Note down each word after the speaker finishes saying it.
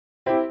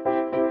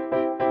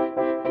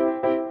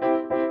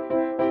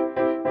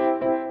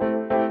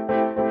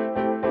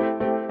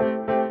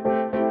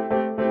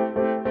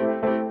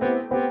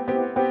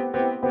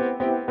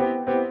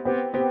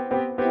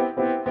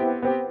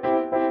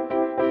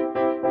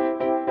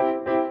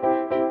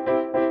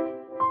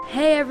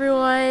Hey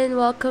everyone,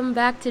 welcome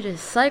back to the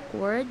psych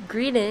ward.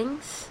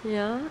 Greetings.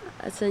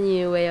 That's a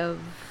new way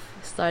of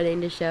starting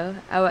the show.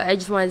 I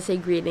just wanted to say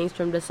greetings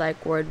from the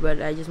psych ward,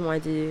 but I just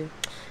wanted to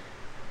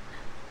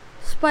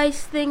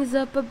spice things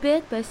up a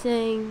bit by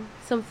saying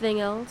something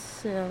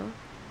else,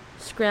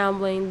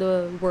 scrambling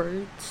the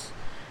words.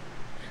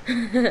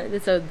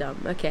 That's so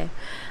dumb. Okay.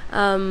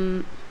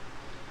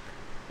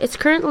 It's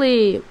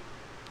currently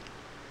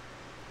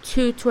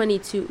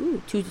 2:22.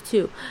 Ooh, 2 to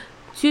 2.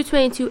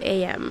 2:22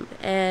 a.m.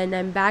 and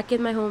I'm back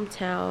in my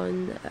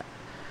hometown.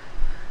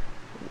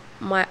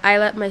 I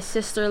let my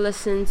sister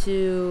listen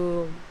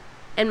to,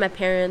 and my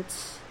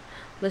parents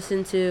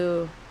listen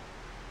to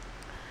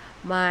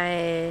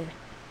my,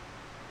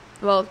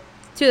 well,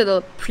 to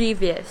the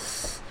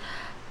previous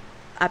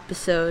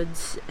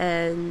episodes,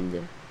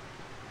 and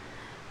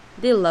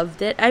they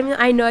loved it. I mean,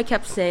 I know I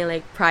kept saying,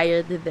 like,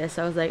 prior to this,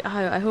 I was like, oh,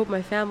 I hope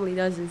my family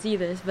doesn't see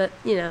this, but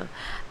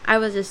I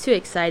was just too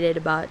excited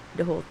about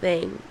the whole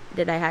thing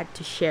that I had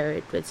to share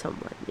it with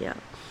someone.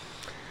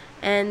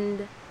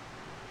 And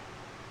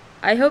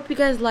I hope you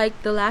guys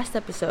liked the last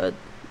episode.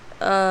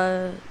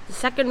 The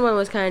second one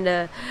was kind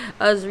of,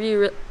 I was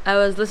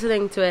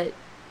listening to it.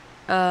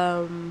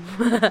 I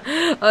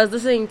was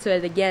listening to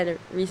it again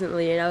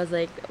recently, and I was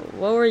like,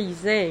 what were you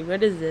saying?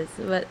 What is this?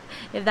 But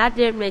if that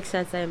didn't make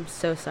sense, I'm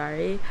so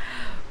sorry.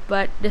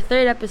 But the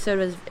third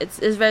episode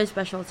is very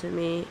special to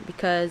me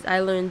because I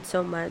learned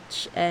so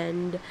much,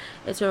 and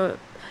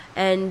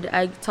and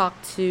I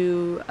talked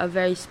to a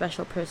very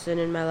special person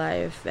in my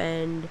life,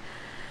 and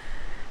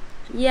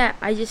yeah,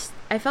 I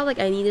felt like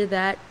I needed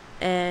that,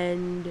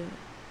 and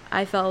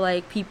I felt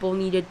like people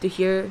needed to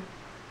hear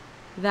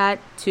that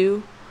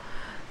too,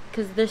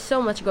 because there's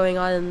so much going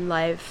on in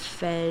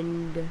life,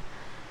 and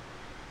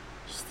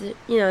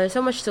there's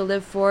so much to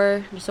live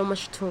for, there's so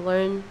much to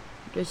learn,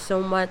 there's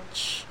so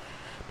much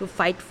to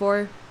fight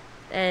for,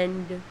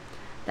 and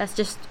that's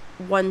just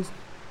one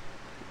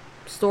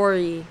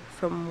story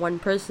from one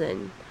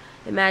person.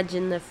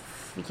 Imagine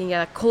if we can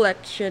get a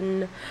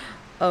collection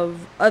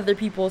of other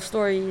people's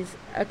stories.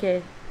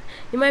 Okay,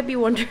 you might be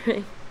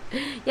wondering.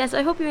 Yes,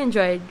 I hope you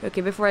enjoyed. Okay,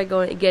 before I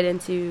get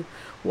into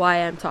why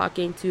I'm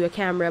talking to a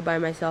camera by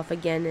myself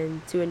again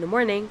in 2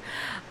 a.m,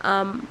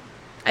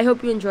 I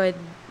hope you enjoyed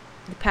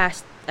the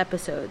past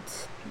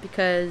episodes,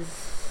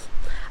 because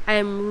I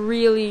am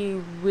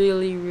really,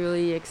 really,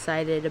 really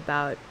excited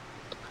about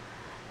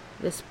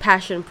this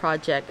passion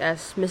project,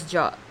 as Miss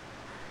Jo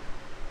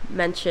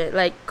mentioned,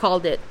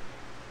 called it.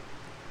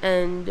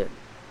 And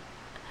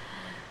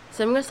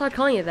so I'm gonna start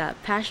calling it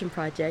that, passion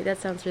project. That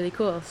sounds really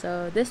cool.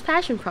 So this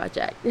passion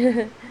project.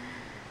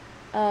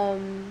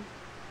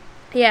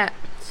 Yeah.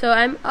 So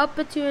I'm up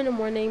at 2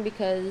 a.m.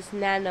 because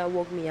Nana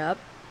woke me up,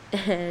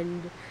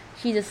 and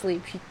she's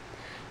asleep.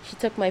 She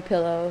took my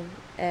pillow,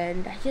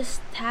 and I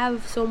just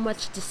have so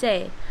much to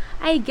say.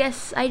 I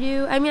guess I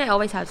do. I mean, I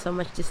always have so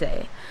much to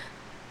say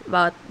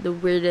about the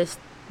weirdest,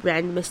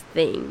 randomest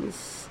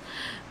things.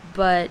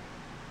 But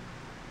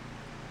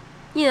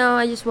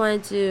I just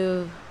wanted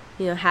to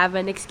have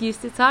an excuse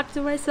to talk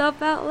to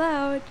myself out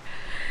loud.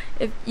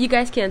 If you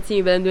guys can't see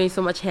me, but I'm doing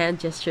so much hand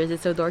gestures,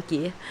 it's so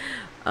dorky.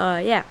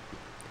 Yeah.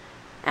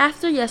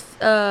 After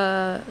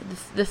the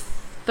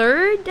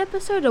third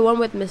episode, the one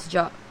with Miss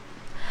Jo,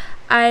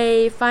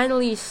 I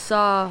finally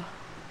saw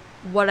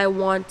what I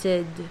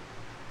wanted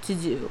to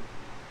do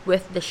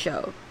with the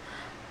show.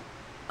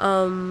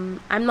 I'm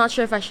not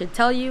sure if I should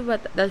tell you,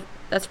 but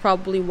that's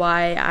probably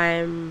why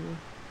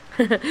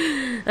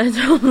that's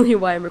probably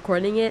why I'm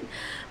recording it.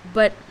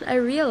 But I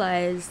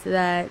realized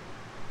that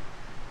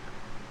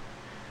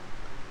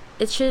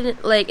it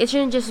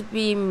shouldn't just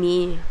be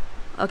me.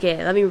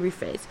 Okay, let me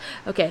rephrase.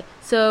 Okay,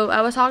 so I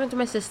was talking to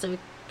my sister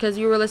because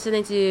we were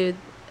listening to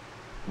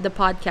the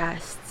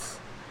podcasts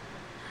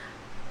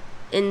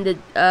in the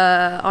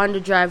on the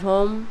drive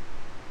home,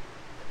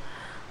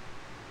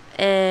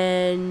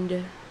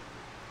 and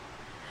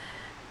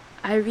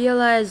I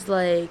realized,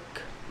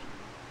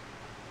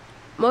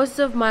 most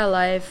of my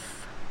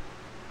life,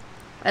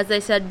 as I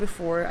said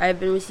before, I've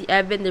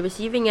been the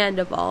receiving end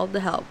of all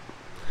the help.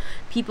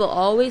 People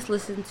always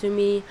listen to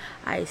me.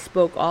 I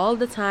spoke all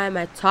the time.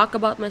 I talk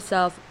about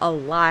myself a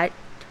lot.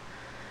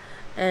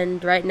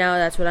 And right now,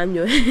 that's what I'm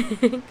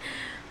doing.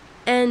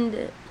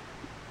 And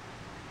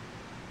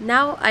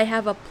now I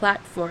have a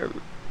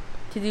platform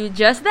to do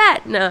just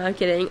that. No, I'm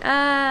kidding.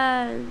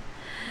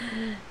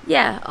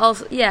 Yeah,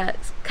 also, yeah,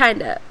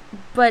 kinda.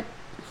 But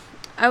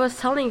I was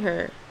telling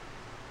her,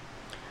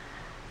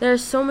 there are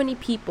so many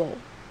people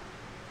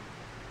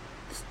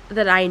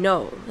that I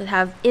know that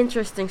have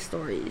interesting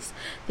stories.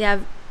 They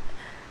have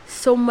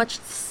so much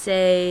to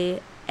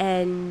say,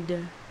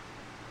 and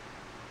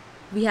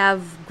we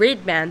have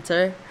great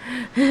banter.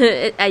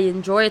 I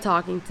enjoy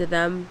talking to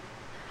them.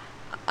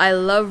 I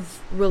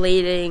love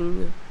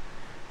relating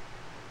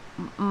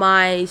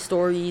my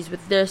stories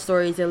with their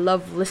stories. I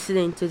love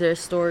listening to their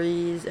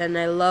stories, and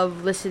I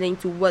love listening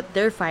to what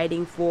they're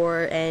fighting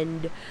for,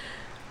 and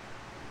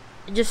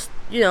just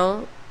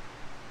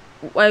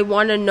I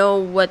want to know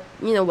what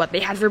what they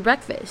had for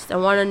breakfast. I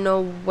want to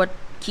know what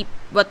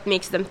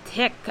makes them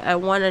tick. I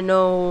want to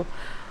know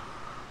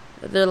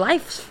their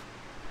lives,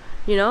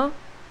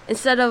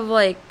 instead of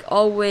like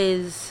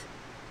always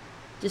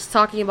just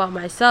talking about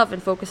myself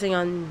and focusing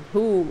on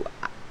who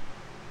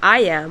I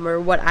am or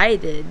what I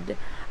did.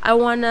 I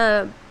want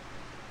to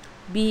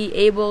be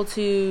able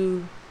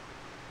to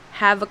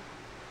have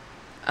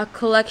a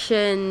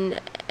collection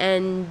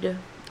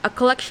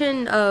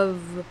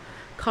of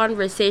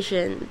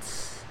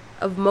conversations,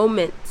 of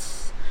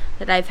moments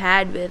that I've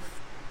had with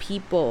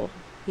people,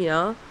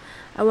 I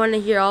want to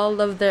hear all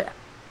of their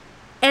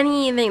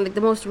anything, like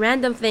the most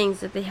random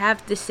things that they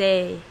have to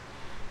say,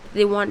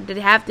 that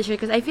they have to share,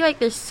 because I feel like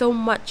there's so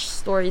much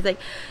stories. Like,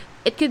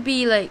 it could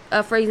be like,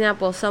 for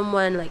example,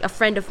 someone like a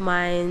friend of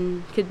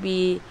mine could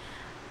be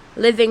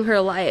living her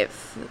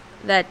life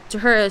that to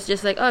her is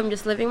just like, oh, I'm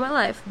just living my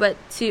life, but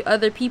to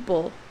other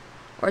people,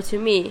 or to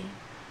me,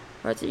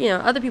 or to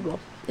other people,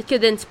 it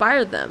could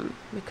inspire them,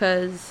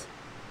 because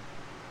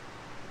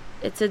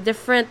it's a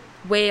different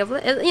way of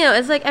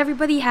it's like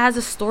everybody has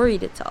a story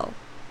to tell,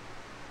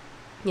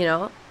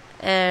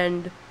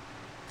 and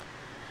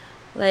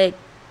like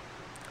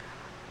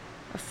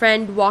a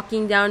friend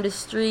walking down the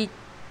street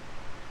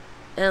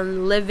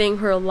and living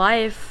her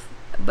life,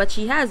 but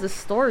she has a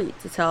story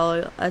to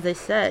tell, as I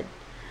said.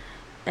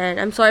 And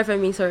I'm sorry if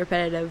I'm being so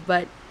repetitive,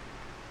 but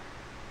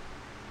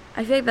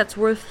I feel like that's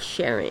worth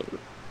sharing.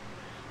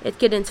 It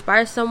could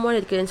inspire someone,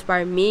 it could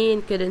inspire me,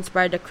 it could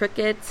inspire the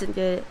crickets,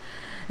 and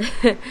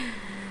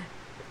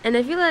and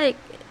I feel like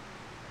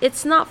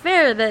it's not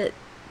fair that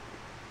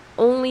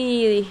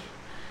only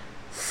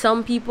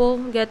some people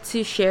get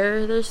to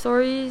share their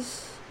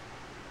stories.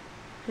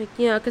 Like,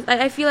 because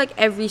I feel like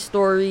every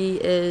story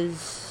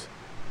is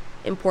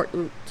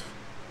important.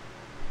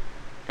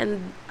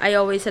 And I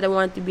always said I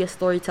wanted to be a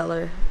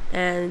storyteller.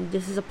 And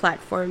this is a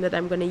platform that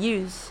I'm going to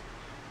use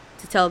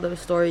to tell those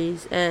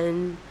stories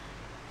and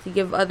to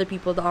give other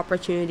people the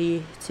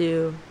opportunity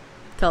to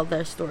tell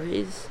their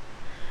stories.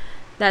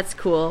 That's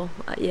cool.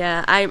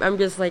 Yeah, I'm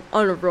just like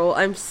on a roll.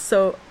 I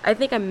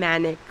think I'm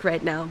manic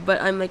right now,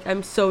 but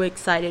I'm so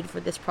excited for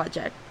this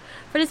project,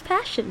 for this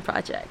passion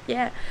project.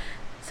 Yeah.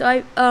 So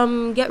I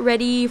get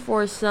ready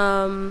for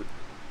some.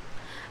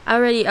 I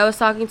was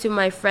talking to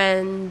my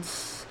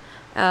friends,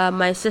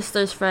 my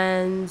sister's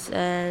friends,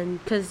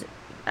 and because,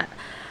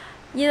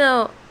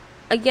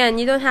 again,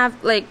 you don't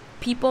have like,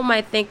 people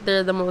might think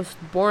they're the most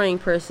boring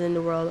person in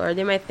the world, or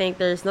they might think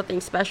there's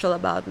nothing special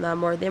about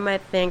them, or they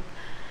might think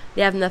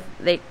they have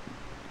nothing, like,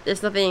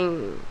 there's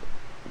nothing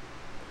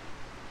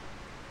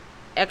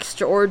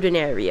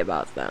extraordinary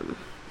about them.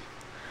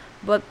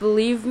 But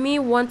believe me,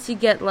 once you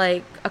get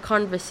like a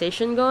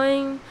conversation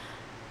going,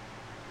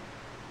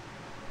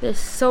 there's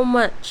so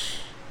much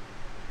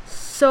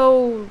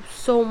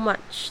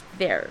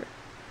there.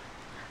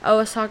 I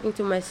was talking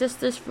to my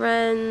sister's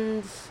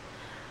friends,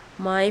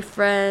 my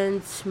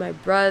friends, my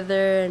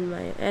brother,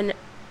 and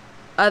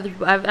other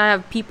people. I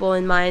have people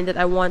in mind that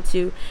I want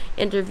to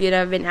interview,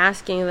 that I've been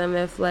asking them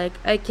if like,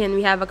 can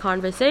we have a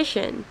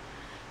conversation?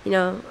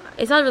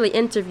 It's not really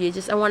interview,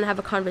 just I want to have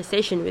a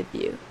conversation with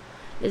you.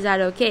 Is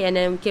that okay? And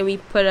then can we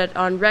put it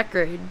on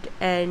record?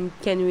 And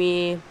can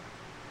we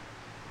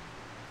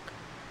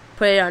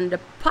put it on the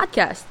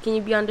podcast? Can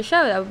you be on the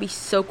show? That would be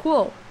so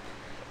cool.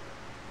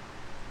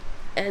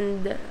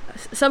 And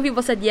some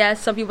people said yes.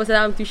 Some people said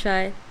I'm too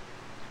shy.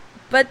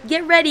 But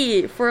get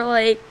ready for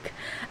like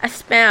a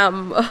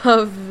spam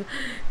of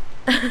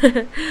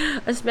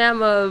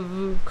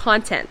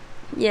content.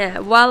 Yeah,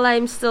 while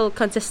I'm still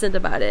consistent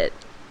about it.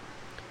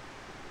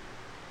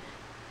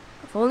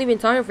 I've only been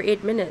talking for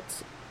 8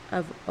 minutes.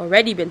 I've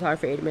already been talking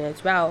for 8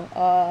 minutes.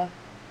 Wow.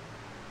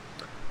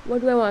 What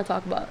do I want to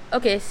talk about?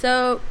 Okay,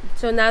 so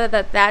now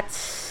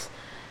that's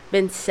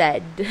been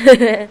said,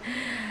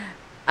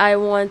 I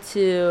want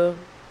to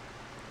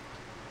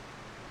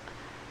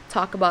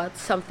talk about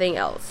something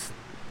else.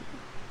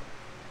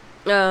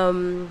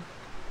 Because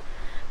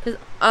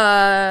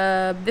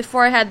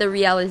before I had the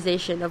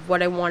realization of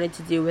what I wanted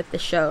to do with the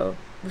show,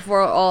 before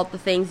all the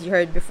things you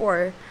heard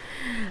before,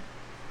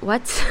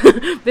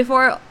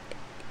 before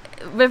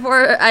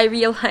I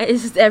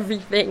realized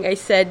everything I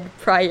said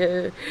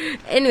prior.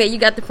 Anyway, you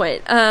got the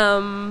point.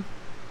 I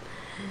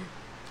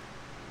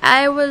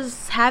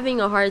was having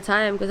a hard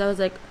time because I was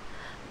like,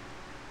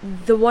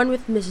 the one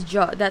with Miss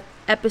Jo, that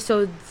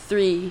episode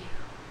 3,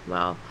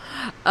 wow,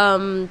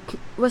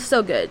 was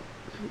so good.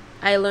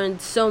 I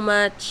learned so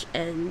much,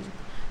 and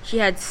she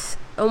had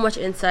so much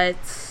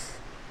insights.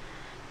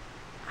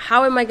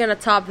 How am I gonna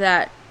top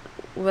that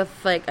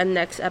with like a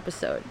next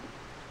episode?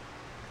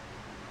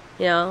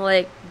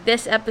 Like,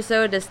 this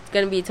episode is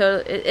gonna be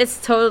it's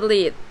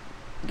totally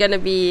gonna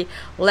be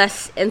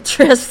less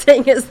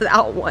interesting as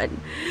that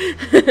one.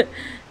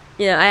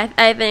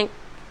 I think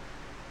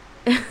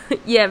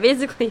yeah,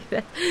 basically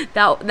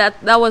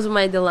that was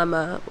my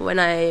dilemma when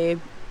I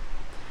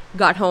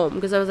got home,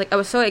 because I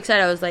was so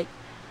excited. I was like,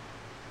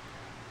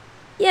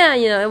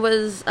 I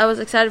was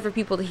excited for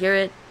people to hear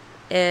it,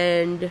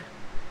 and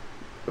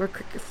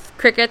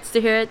crickets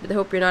to hear it, but I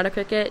hope you're not a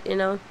cricket, you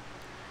know.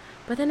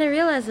 But then I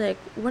realized, like,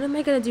 what am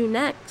I gonna do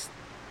next?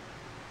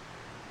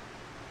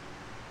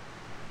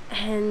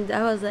 And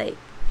I was like,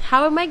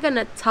 how am I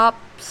gonna top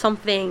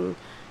something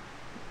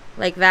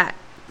like that?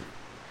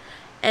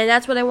 And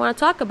that's what I want to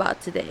talk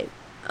about today.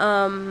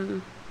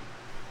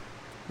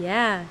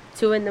 Yeah,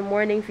 2 in the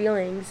morning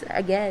feelings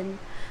again.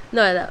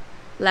 No,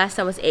 last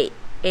time was 8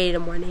 in the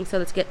morning, so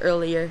let's get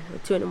earlier,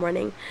 2 in the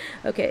morning.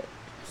 Okay,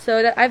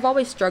 so I've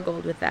always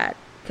struggled with that,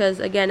 because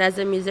again, as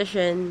a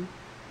musician,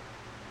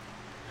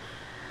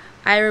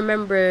 I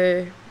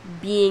remember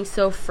being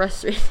so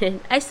frustrated.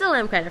 I still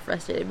am kind of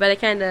frustrated, but I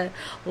kind of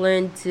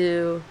learned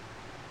to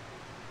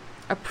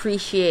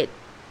appreciate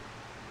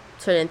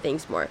certain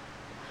things more.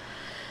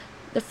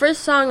 The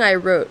first song I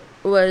wrote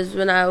was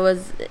when I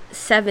was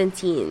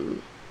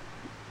 17,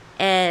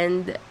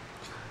 and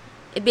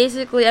it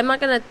basically, I'm not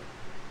gonna,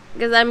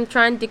 because I'm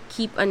trying to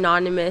keep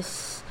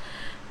anonymous,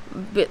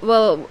 but,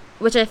 well,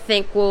 which I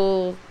think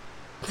will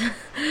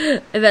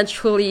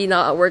eventually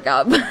not work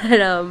out,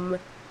 but I'm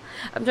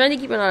trying to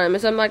keep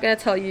anonymous. I'm not gonna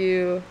tell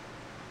you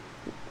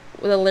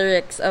the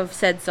lyrics of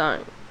said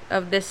song,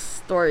 of this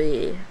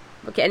story.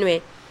 Okay,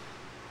 anyway,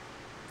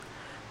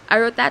 I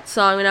wrote that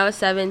song when I was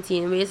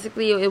 17.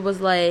 Basically, it was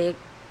like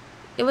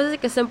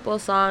a simple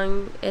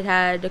song. It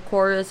had a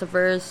chorus, a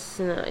verse.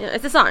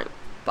 It's a song,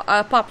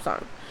 a pop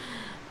song.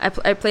 I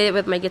played it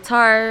with my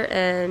guitar,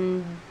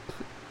 and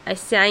I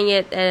sang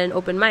it at an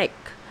open mic,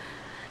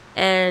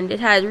 and it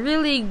had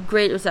really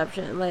great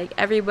reception. Like,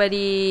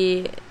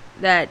 everybody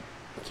that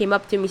came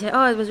up to me said,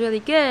 "Oh, it was really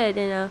good,"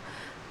 you know.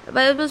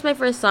 But it was my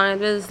first song. It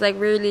was like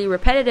really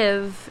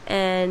repetitive,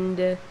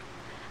 and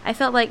I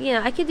felt like, you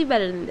know, I could do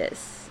better than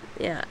this.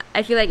 Yeah,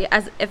 I feel like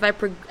as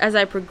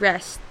I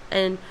progressed,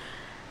 and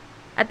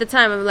at the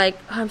time I'm like,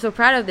 oh, I'm so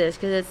proud of this,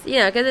 because it's, you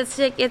know, because it's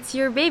like, it's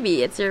your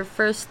baby, it's your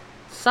first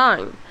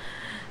song.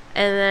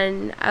 And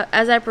then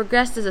as I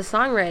progressed as a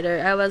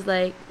songwriter, I was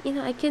like, you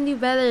know, I can do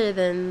better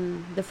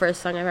than the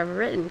first song I've ever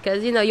written,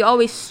 because, you know, you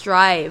always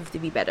strive to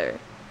be better.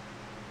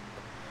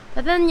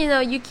 But then, you know,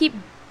 you keep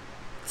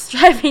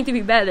striving to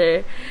be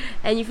better,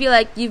 and you feel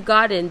like you've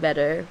gotten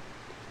better,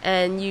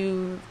 and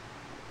you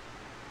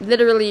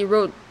literally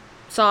wrote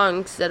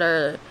songs that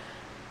are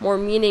more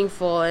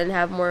meaningful and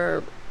have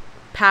more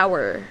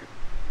power.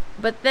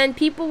 But then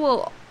people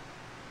will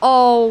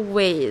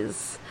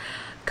always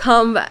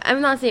come back.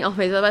 I'm not saying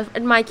always, but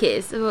in my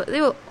case, they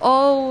will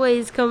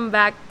always come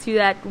back to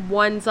that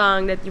one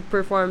song that you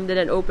performed at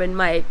an open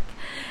mic.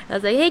 I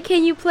was like, hey,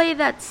 can you play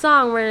that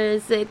song where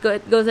it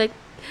goes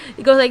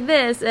like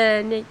this?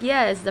 And like,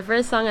 yes, the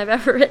first song I've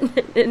ever written.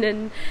 And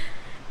then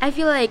I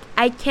feel like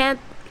I can't,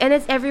 and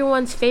it's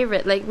everyone's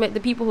favorite. Like, the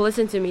people who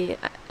listen to me,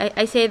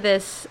 I say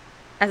this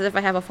as if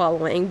I have a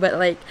following, but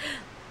like,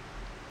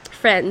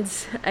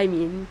 friends, I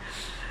mean,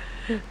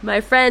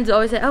 my friends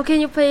always say, oh, can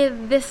you play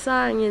this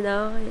song, you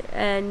know?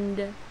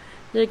 And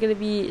they're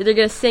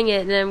gonna sing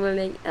it, and I'm gonna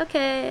be like,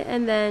 okay.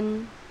 And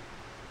then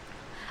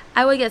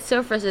I would get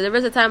so frustrated. There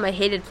was a time I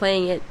hated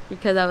playing it,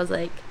 because I was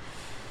like,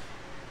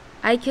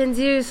 I can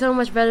do so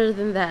much better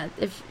than that.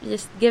 If you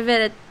just give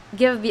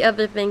the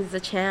other things a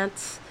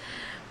chance.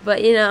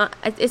 But, you know,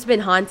 it's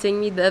been haunting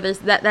me.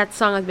 That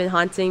song has been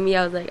haunting me.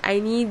 I was like, I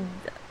need,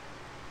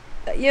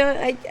 you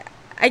know,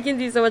 I can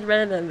do so much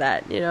better than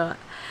that, you know.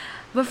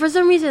 But for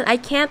some reason, I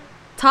can't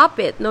top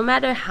it, no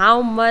matter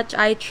how much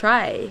I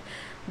try.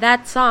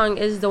 That song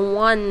is the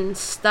one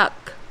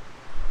stuck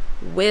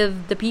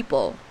with the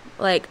people.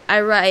 Like,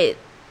 I write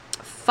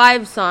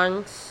 5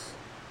 songs,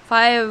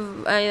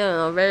 5, I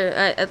don't know,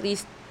 at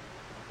least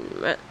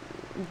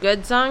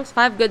good songs,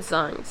 5 good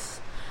songs.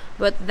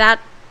 But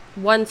that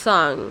one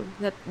song,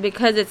 that,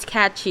 because it's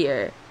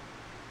catchier, is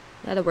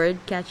that a word,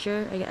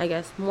 catchier? I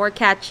guess more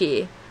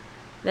catchy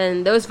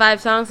than those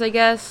 5 songs, I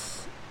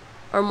guess,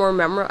 or more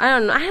memorable. I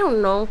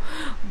don't know.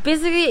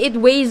 Basically, it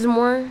weighs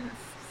more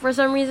for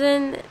some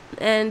reason,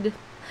 and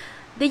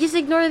they just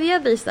ignore the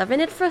other stuff,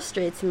 and it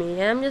frustrates me.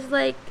 And I'm just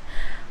like,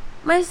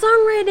 my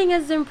songwriting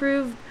has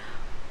improved,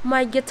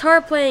 my guitar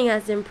playing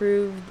has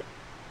improved.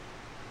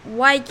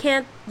 Why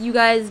can't you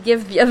guys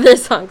give the other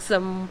songs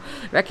some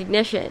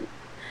recognition?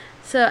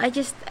 So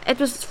it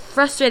was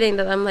frustrating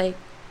that I'm like,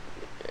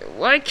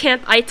 why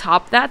can't I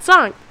top that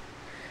song?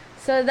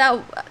 So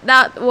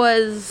that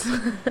was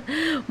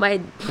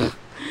my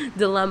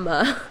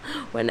dilemma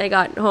when I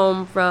got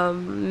home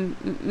from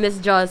Miss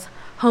Jaw's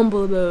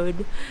humble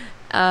abode.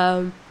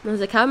 I was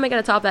like, how am I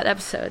going to top that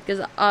episode?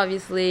 Because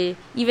obviously,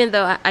 even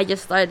though I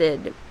just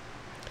started,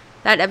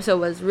 that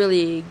episode was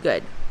really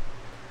good.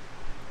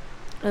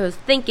 I was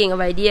thinking of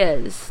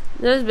ideas.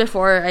 This was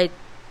before I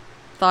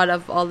thought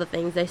of all the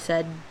things I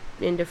said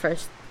in the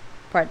first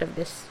part of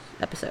this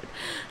episode.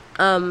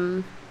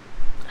 I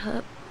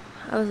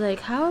was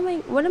like,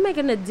 what am I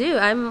gonna do?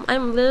 I'm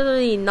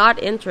literally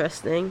not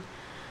interesting,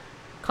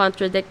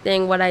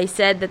 contradicting what I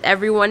said that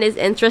everyone is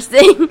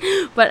interesting.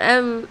 But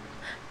I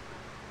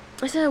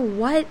said,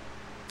 what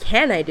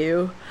can I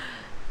do?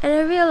 And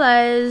I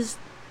realized,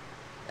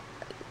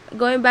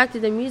 going back to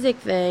the music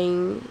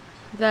thing,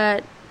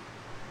 that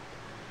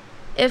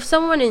if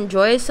someone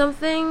enjoys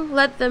something,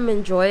 let them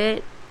enjoy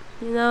it.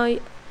 You know,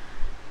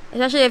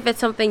 especially if it's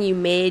something you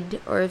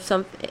made, or if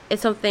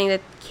it's something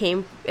that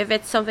came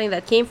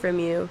from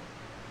you.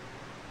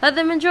 Let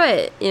them enjoy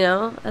it. You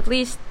know, at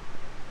least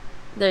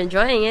they're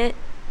enjoying it,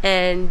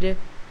 and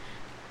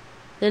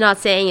they're not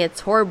saying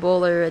it's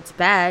horrible or it's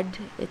bad.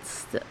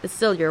 It's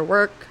still your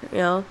work. You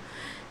know,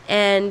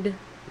 and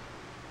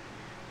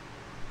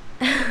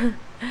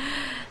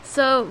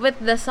so with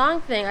the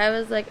song thing, I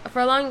was like, for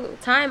a long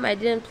time I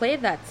didn't play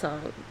that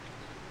song.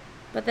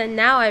 But then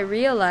now I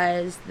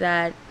realized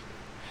that,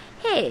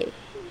 hey,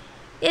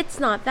 it's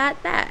not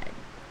that bad.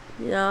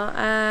 You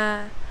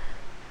know,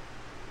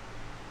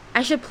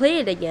 I should play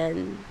it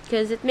again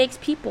because it makes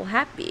people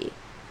happy.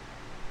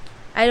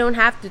 I don't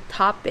have to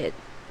top it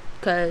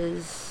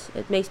because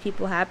it makes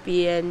people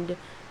happy, and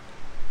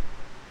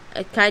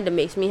it kind of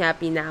makes me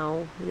happy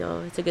now. You know,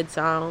 it's a good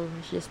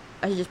song.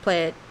 I should just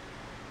play it.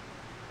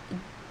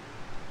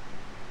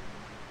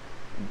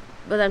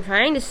 But I'm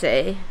trying to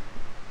say,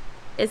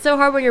 it's so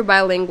hard when you're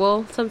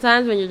bilingual.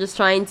 Sometimes when you're just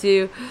trying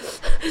to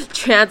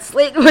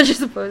translate what you're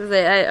supposed to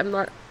say. I'm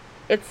not.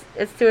 It's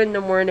 2 a.m.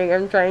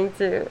 I'm trying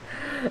to.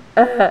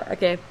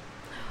 Okay,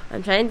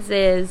 I'm trying to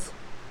say is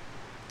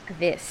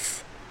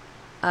this.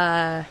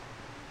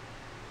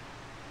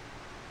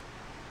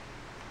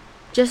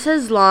 Just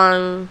as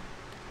long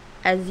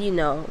as you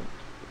know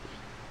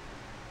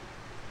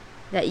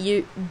that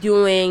you're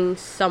doing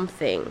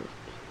something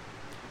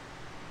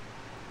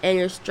and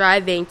you're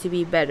striving to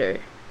be better,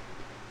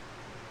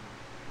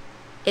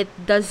 it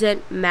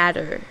doesn't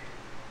matter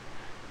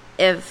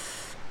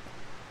if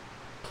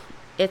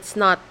it's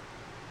not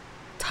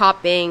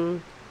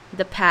topping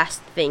the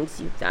past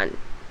things you've done.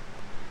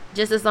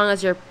 Just as long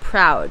as you're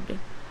proud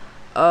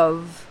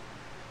of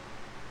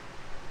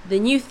the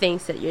new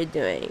things that you're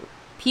doing.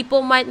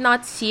 People might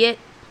not see it,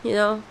 you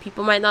know,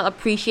 people might not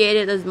appreciate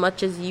it as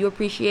much as you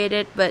appreciate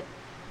it, but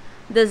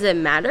does it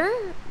matter?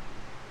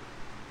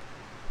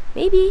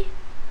 Maybe.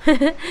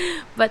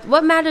 But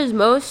what matters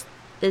most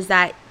is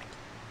that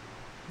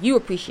you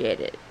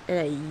appreciate it,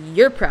 and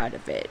you're proud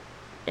of it,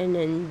 and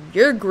then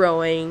you're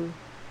growing,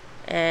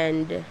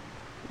 and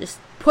just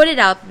put it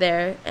out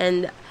there.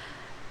 And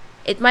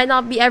it might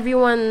not be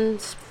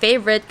everyone's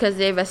favorite because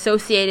they've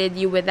associated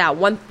you with that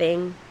one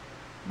thing,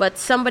 but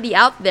somebody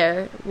out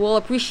there will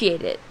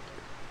appreciate it.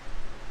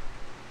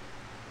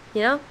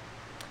 You know?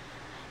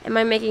 Am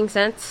I making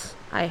sense?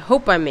 I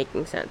hope I'm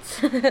making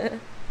sense.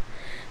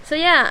 So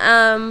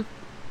yeah,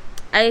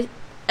 I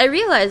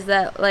realized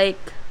that,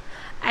 like,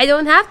 I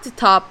don't have to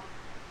top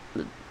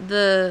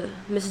the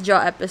Miss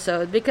Jaw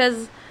episode,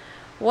 because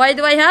why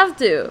do I have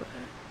to?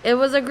 It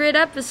was a great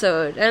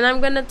episode, and I'm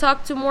gonna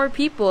talk to more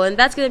people, and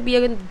that's gonna be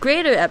a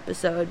greater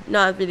episode.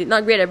 Not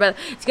greater, but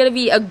it's gonna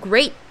be a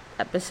great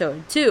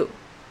episode too.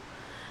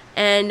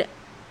 And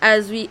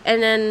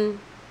then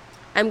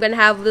I'm gonna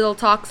have little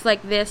talks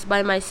like this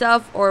by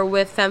myself or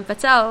with Femme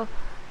Fatale,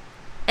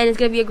 and it's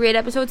gonna be a great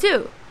episode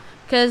too,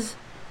 because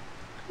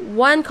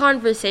one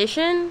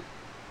conversation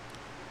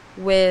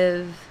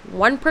with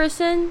one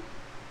person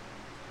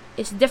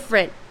is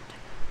different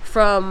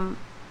from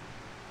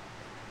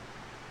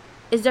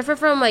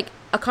like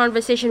a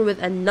conversation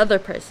with another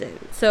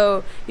person.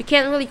 So you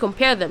can't really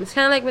compare them. It's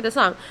kind of like with the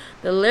song.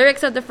 The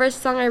lyrics of the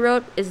first song I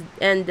wrote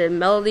and the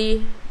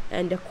melody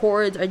and the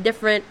chords are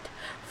different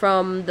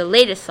from the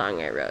latest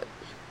song I wrote.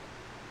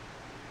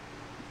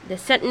 The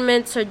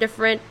sentiments are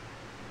different,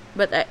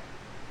 but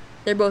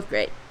they're both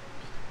great.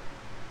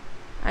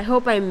 I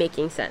hope I'm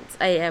making sense.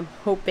 I am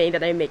hoping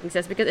that I'm making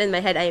sense, because in my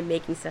head I am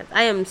making sense.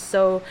 I am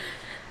so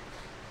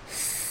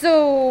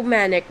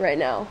manic right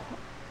now.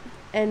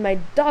 And my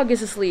dog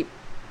is asleep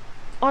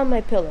on my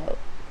pillow.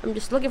 I'm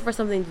just looking for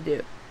something to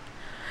do.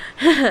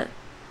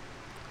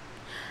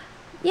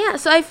 Yeah,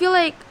 so I feel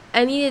like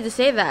I needed to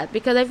say that,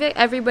 because I feel like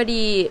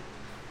everybody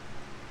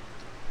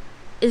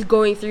is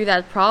going through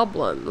that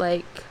problem.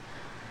 Like,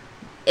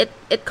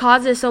 it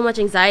causes so much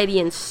anxiety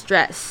and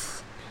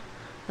stress.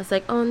 It's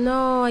like, oh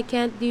no, I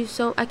can't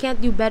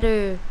do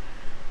better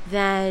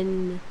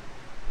than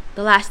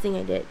the last thing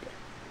I did.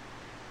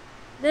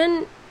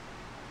 Then,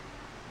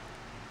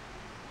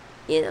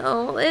 you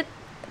know,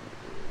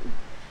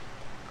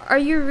 are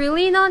you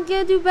really not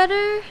gonna do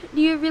better?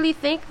 Do you really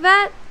think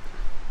that?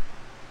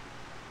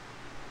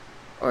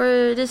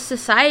 Or does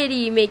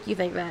society make you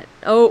think that?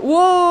 Oh,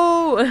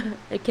 whoa!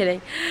 I'm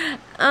kidding.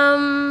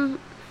 I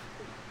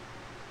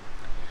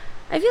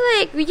feel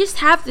like we just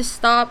have to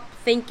stop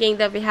thinking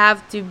that we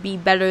have to be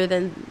better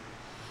than...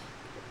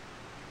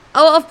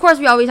 Oh, of course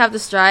we always have to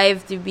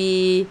strive to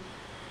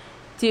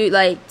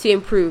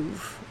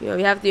improve. You know,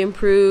 we have to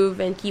improve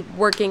and keep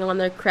working on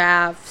our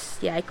crafts.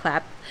 Yeah, I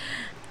clapped.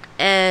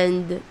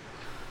 And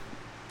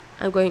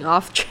I'm going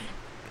off track.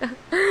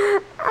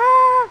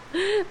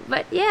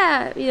 But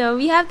yeah, you know,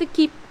 we have to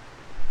keep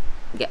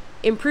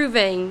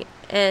improving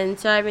and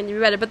striving to be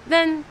better. But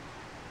then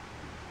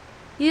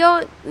you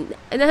don't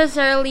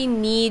necessarily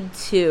need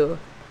to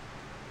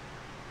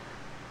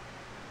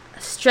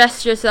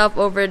stress yourself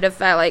over the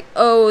fact like,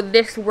 oh,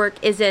 this work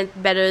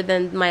isn't better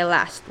than my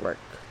last work.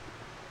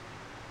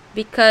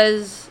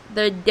 Because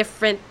they're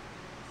different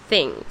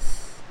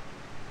things.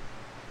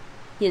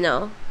 You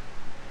know?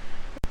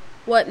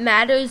 What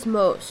matters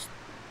most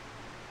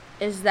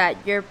is that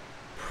you're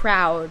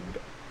proud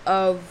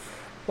of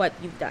what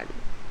you've done.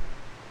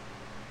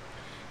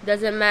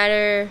 Doesn't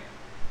matter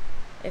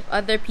if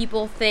other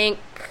people think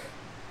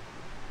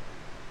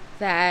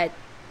that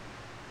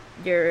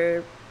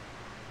your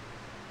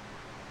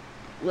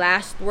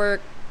last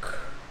work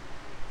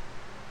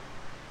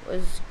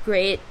was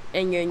great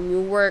and your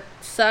new work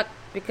sucked.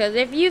 Because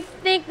if you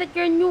think that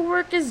your new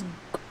work is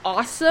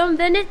awesome,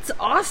 then it's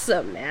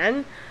awesome,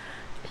 man.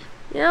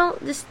 You know,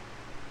 just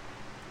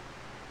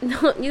you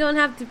don't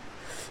have to.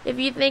 If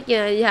you think you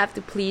have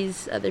to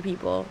please other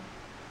people,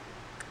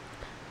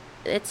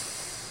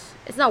 it's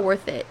not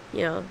worth it.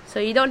 So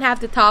you don't have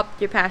to top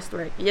your past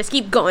work. You just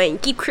keep going,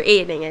 keep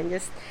creating, and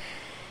just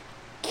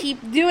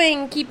keep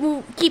doing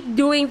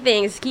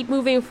things, keep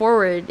moving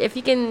forward. If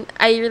you can,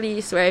 I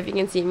really swear, if you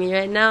can see me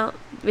right now,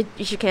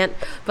 which you can't,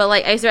 but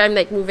like I swear I'm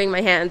like moving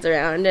my hands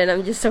around, and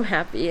I'm just so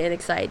happy and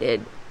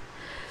excited.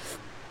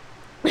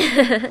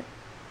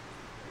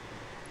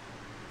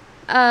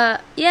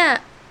 Yeah,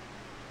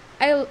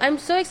 I'm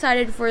so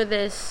excited for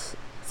this.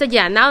 So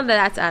yeah, now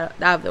that that's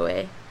out of the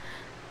way,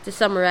 to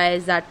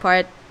summarize that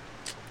part,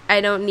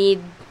 you don't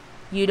need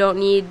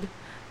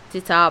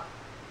to top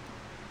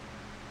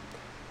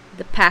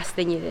the past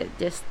thing you did.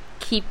 Just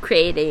keep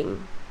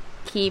creating,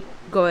 keep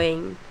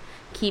going,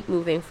 keep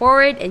moving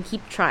forward, and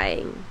keep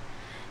trying,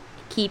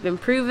 keep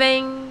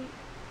improving,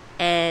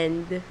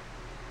 and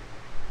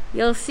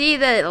you'll see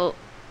that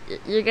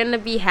you're gonna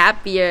be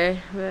happier,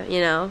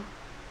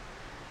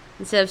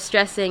 instead of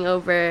stressing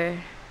over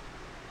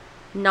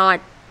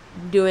not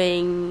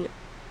doing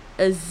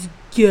as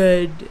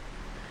good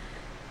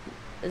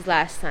as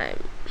last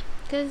time.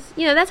 Because,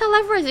 that's how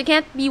life works. You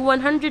can't be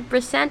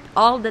 100%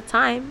 all the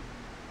time.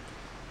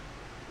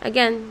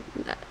 Again,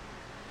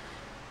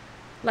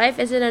 life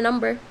isn't a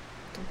number,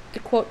 to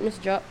quote Miss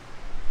Jo.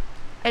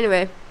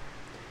 Anyway,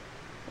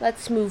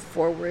 let's move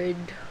forward.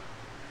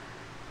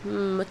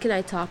 What can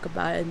I talk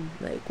about? And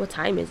what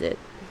time is it?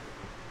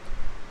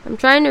 I'm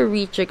trying to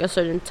reach a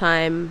certain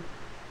time.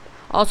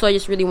 Also, I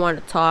just really want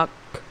to talk.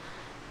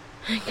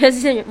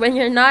 Because when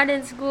you're not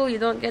in school, you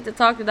don't get to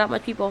talk to that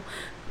much people.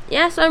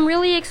 Yeah, so I'm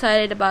really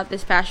excited about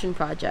this passion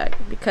project.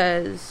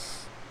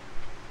 Because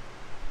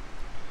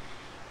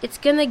it's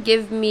going to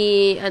give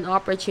me an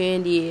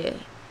opportunity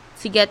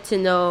to get to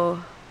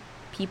know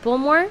people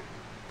more.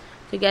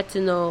 To get to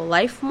know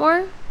life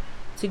more.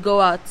 To go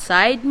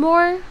outside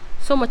more.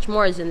 So much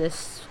more is in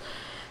this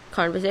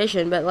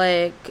conversation. But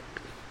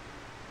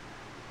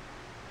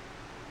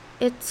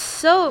it's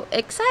so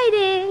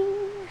exciting.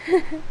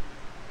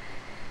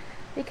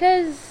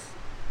 Because,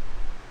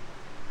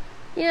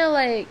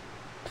 the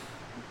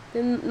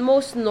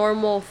most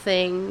normal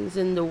things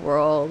in the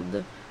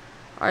world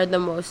are the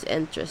most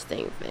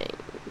interesting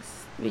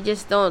things. We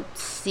just don't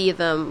see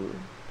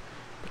them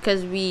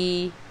because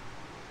we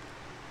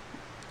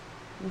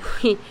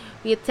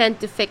tend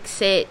to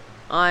fixate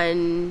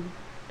on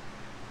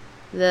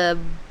the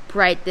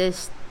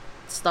brightest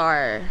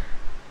star,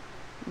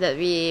 that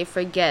we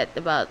forget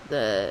about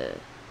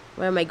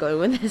where am I going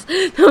with this?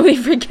 That we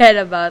forget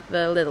about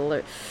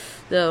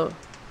the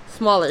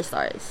smaller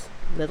stars.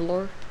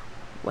 Littler?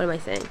 What am I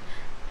saying?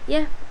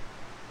 Yeah.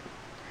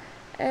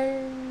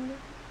 And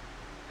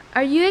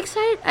are you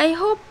excited? I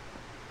hope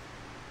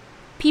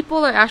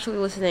people are actually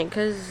listening,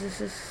 because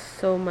this is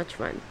so much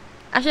fun.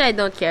 Actually, I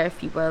don't care if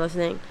people are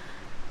listening.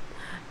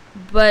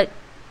 But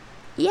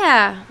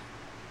yeah,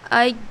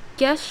 I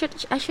guess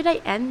should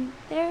I end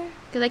there?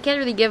 Because I can't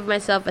really give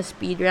myself a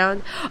speed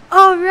round.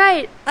 Oh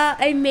right,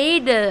 I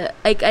made an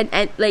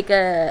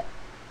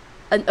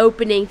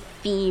opening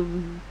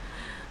theme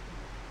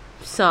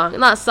song,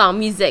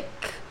 music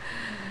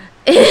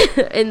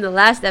in the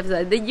last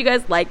episode. Did you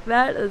guys like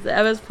that?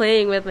 I was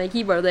playing with my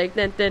keyboard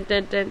dun, dun,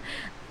 dun, dun.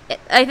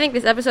 I think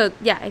this episode,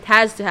 it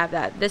has to have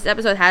that. This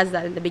episode has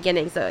that in the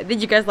beginning. So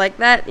did you guys like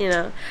that?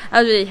 I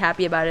was really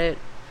happy about it.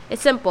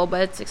 It's simple,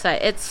 but it's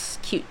exciting. It's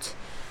cute.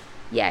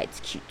 Yeah,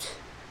 it's cute.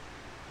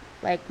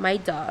 Like my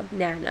dog,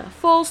 Nana.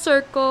 Full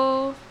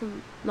circle.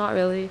 Not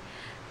really.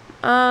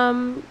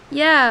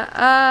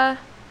 Yeah,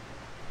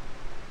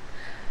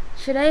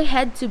 should I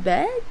head to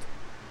bed?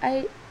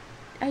 I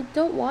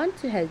don't want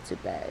to head to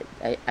bed.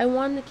 I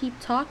want to keep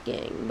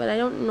talking, but I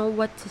don't know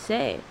what to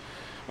say.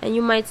 And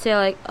you might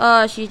say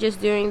she's just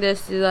doing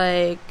this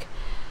to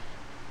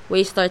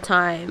waste our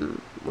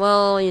time.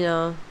 Well,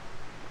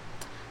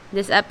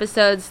 this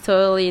episode's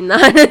totally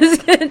not as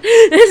good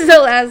as the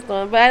last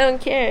one, but I don't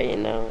care,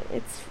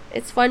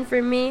 It's fun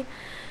for me.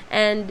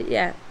 And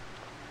yeah,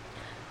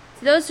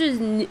 to those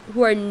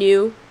who are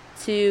new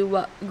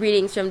to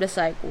Greetings from the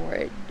Psych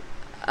Ward,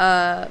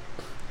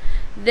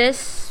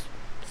 this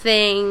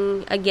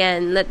thing,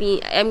 again,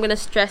 I'm gonna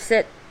stress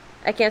it.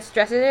 I can't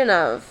stress it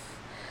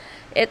enough.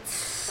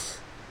 It's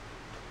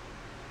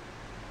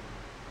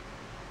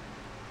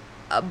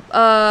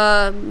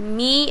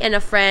me and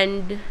a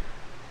friend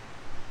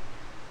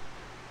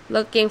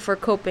looking for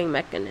coping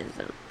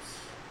mechanisms.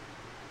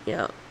 You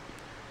know,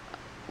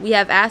 we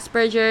have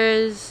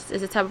Asperger's.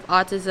 It's a type of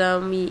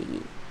autism.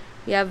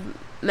 We have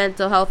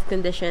mental health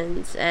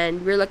conditions,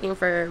 and we're looking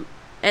for,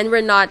 and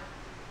we're not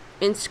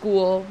in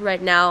school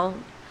right now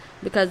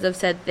because of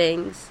said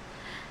things,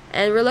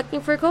 and we're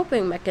looking for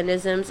coping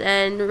mechanisms.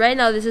 And right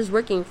now, this is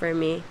working for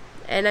me,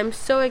 and I'm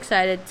so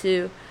excited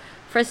to.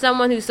 For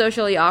someone who's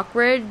socially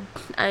awkward,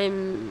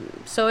 I'm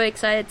so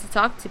excited to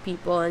talk to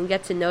people and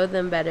get to know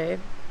them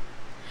better.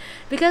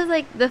 Because,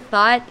 like, the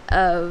thought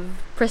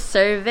of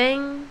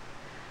preserving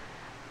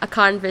a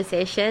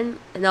conversation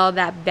and all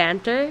that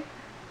banter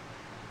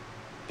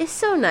is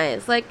so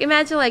nice. Like,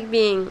 imagine, like,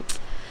 being,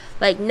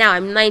 like, now,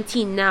 I'm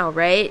 19 now,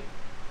 right?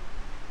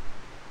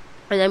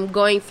 And I'm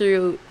going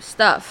through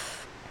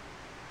stuff.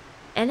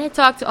 And I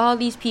talk to all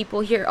these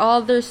people, hear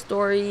all their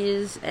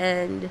stories,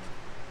 and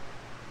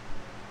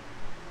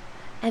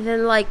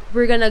then, like,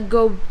 we're gonna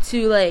go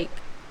to, like,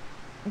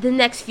 the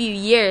next few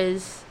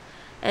years,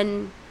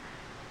 and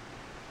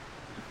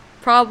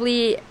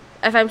probably,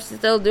 if I'm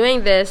still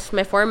doing this,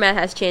 my format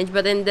has changed,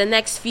 but in the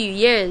next few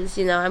years,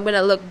 you know, I'm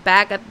gonna look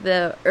back at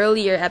the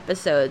earlier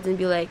episodes and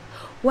be like,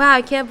 wow,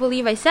 I can't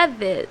believe I said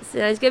this,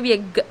 and it's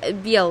gonna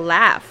be a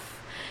laugh,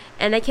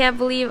 and I can't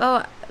believe,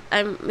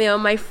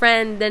 my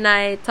friend and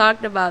I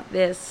talked about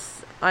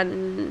this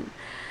on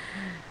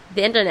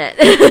the internet.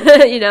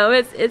 You know,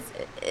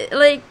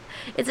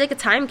 it's like a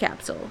time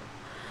capsule,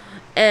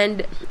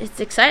 and it's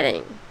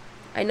exciting.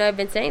 I know I've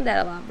been saying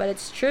that a lot, but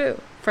it's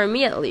true, for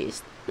me at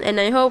least. And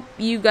I hope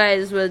you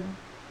guys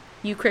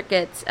you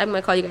crickets, I'm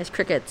gonna call you guys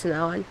crickets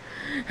now on,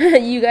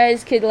 you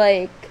guys could,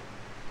 like,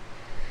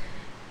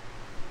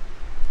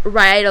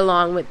 ride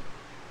along with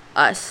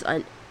us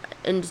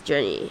in this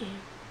journey,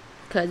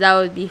 because that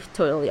would be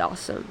totally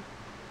awesome.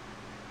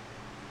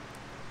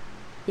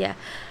 Yeah.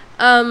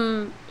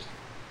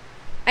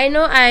 I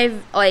know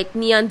I've, like,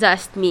 Neon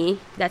Dust me,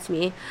 that's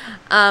me.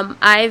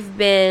 I've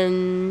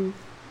been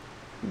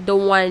the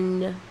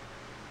one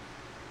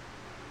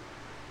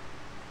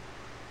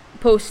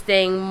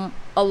posting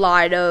a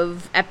lot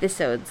of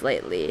episodes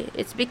lately.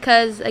 It's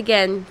because,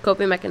 again,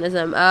 coping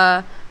mechanism.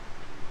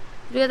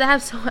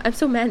 Because I'm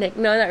so manic.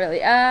 No, not really.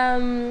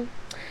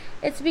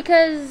 It's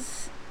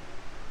because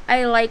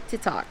I like to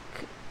talk,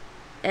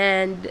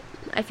 and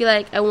I feel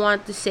like I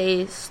want to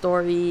say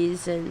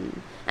stories,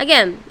 and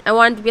again, I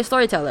want to be a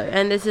storyteller,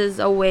 and this is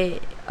a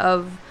way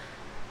of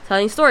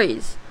telling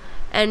stories.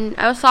 And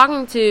I was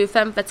talking to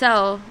Femme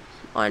Fatale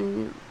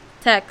on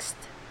text,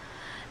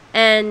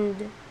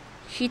 and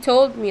she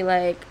told me,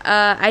 like,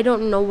 I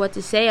don't know what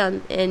to say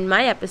in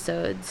my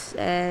episodes,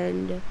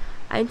 and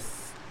I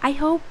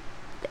hope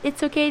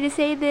it's okay to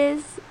say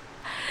this.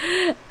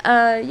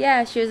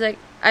 Yeah, she was like,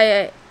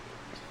 I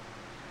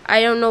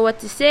don't know what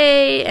to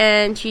say,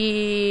 and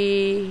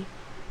she's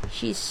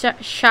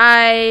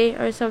shy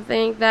or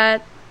something like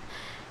that.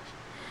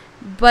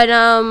 But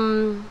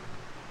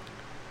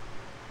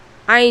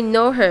I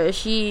know her.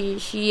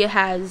 She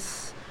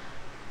has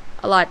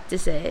a lot to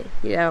say,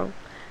 you know.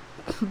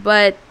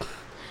 But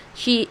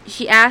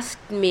she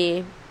asked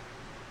me,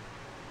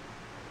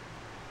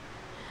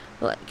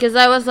 because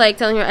I was, like,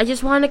 telling her I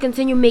just want to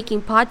continue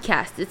making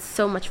podcasts. It's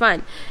so much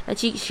fun. And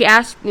she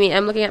asked me.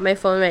 I'm looking at my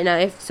phone right now.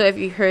 If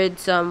you heard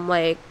some,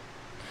 like,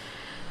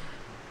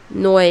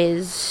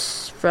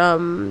 noise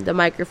from the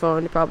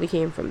microphone, it probably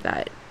came from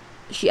that.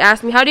 She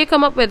asked me, how do you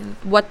come up with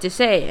what to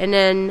say? And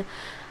then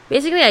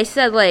basically I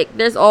said, like,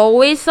 there's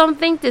always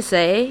something to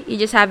say, you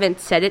just haven't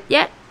said it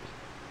yet.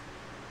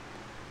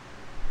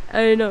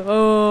 I know,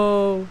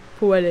 oh,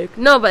 poetic.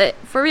 No, but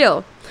for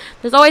real,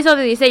 there's always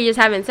something to say, you just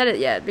haven't said it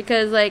yet.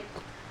 Because, like,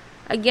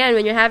 again,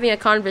 when you're having a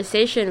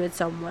conversation with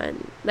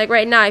someone, like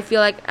right now, I feel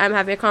like I'm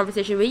having a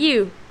conversation with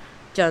you,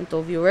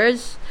 gentle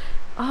viewers.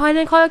 Oh, I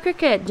didn't call it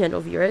cricket,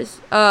 gentle viewers.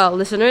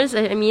 Listeners,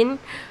 I mean,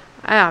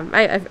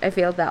 I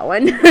failed that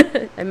one.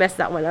 I messed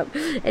that one up.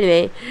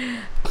 Anyway,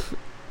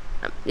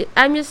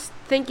 I'm just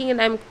thinking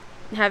that I'm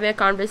having a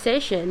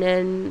conversation,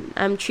 and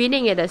I'm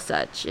treating it as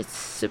such.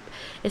 It's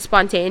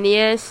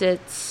spontaneous.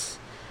 It's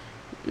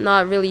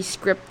not really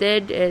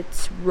scripted.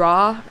 It's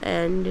raw,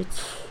 and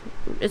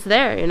it's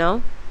there, you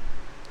know.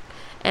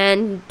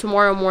 And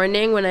tomorrow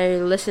morning, when I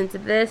listen to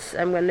this,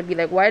 I'm gonna be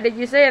like, "Why did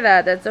you say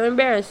that? That's so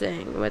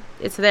embarrassing." But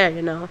it's there,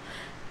 you know.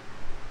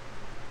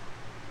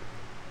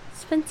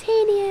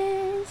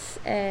 Spontaneous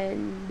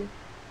and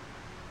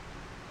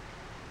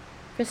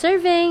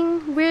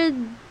preserving weird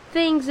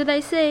things that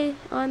I say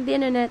on the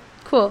internet.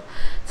 Cool.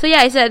 So yeah,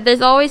 I said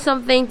there's always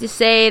something to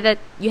say that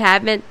you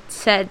haven't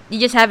said. You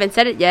just haven't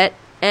said it yet.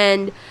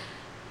 And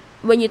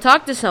when you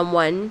talk to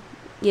someone,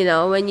 you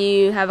know, when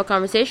you have a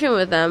conversation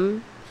with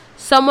them,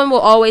 someone will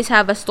always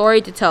have a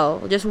story to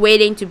tell, just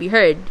waiting to be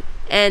heard.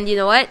 And you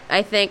know what?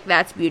 I think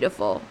that's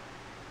beautiful.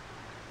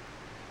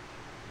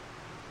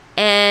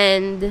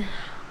 And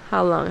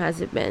how long has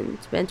it been?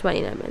 It's been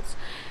 29 minutes.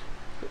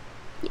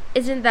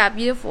 Isn't that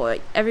beautiful?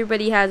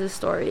 Everybody has a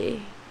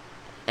story.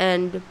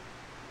 And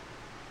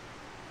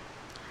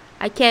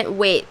I can't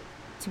wait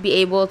to be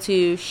able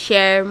to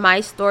share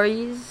my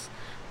stories,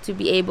 to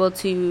be able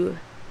to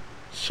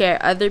share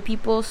other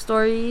people's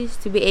stories,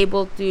 to be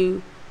able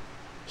to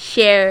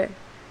share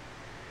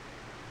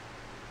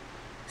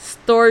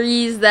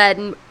stories that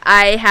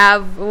I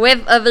have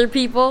with other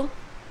people,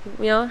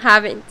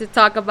 having to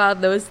talk about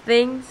those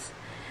things.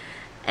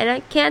 And I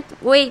can't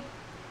wait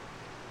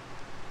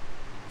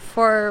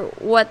for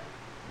what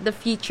the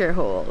future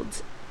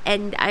holds.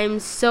 And I'm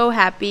so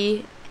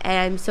happy and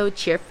I'm so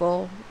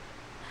cheerful.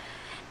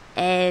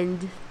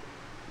 And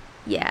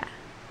yeah.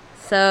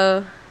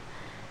 So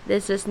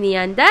this was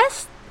Neon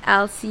Dust.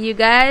 I'll see you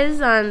guys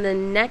on the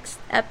next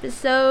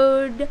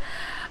episode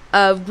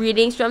of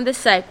Greetings from the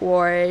Psych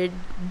Ward.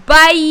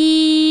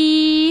 Bye!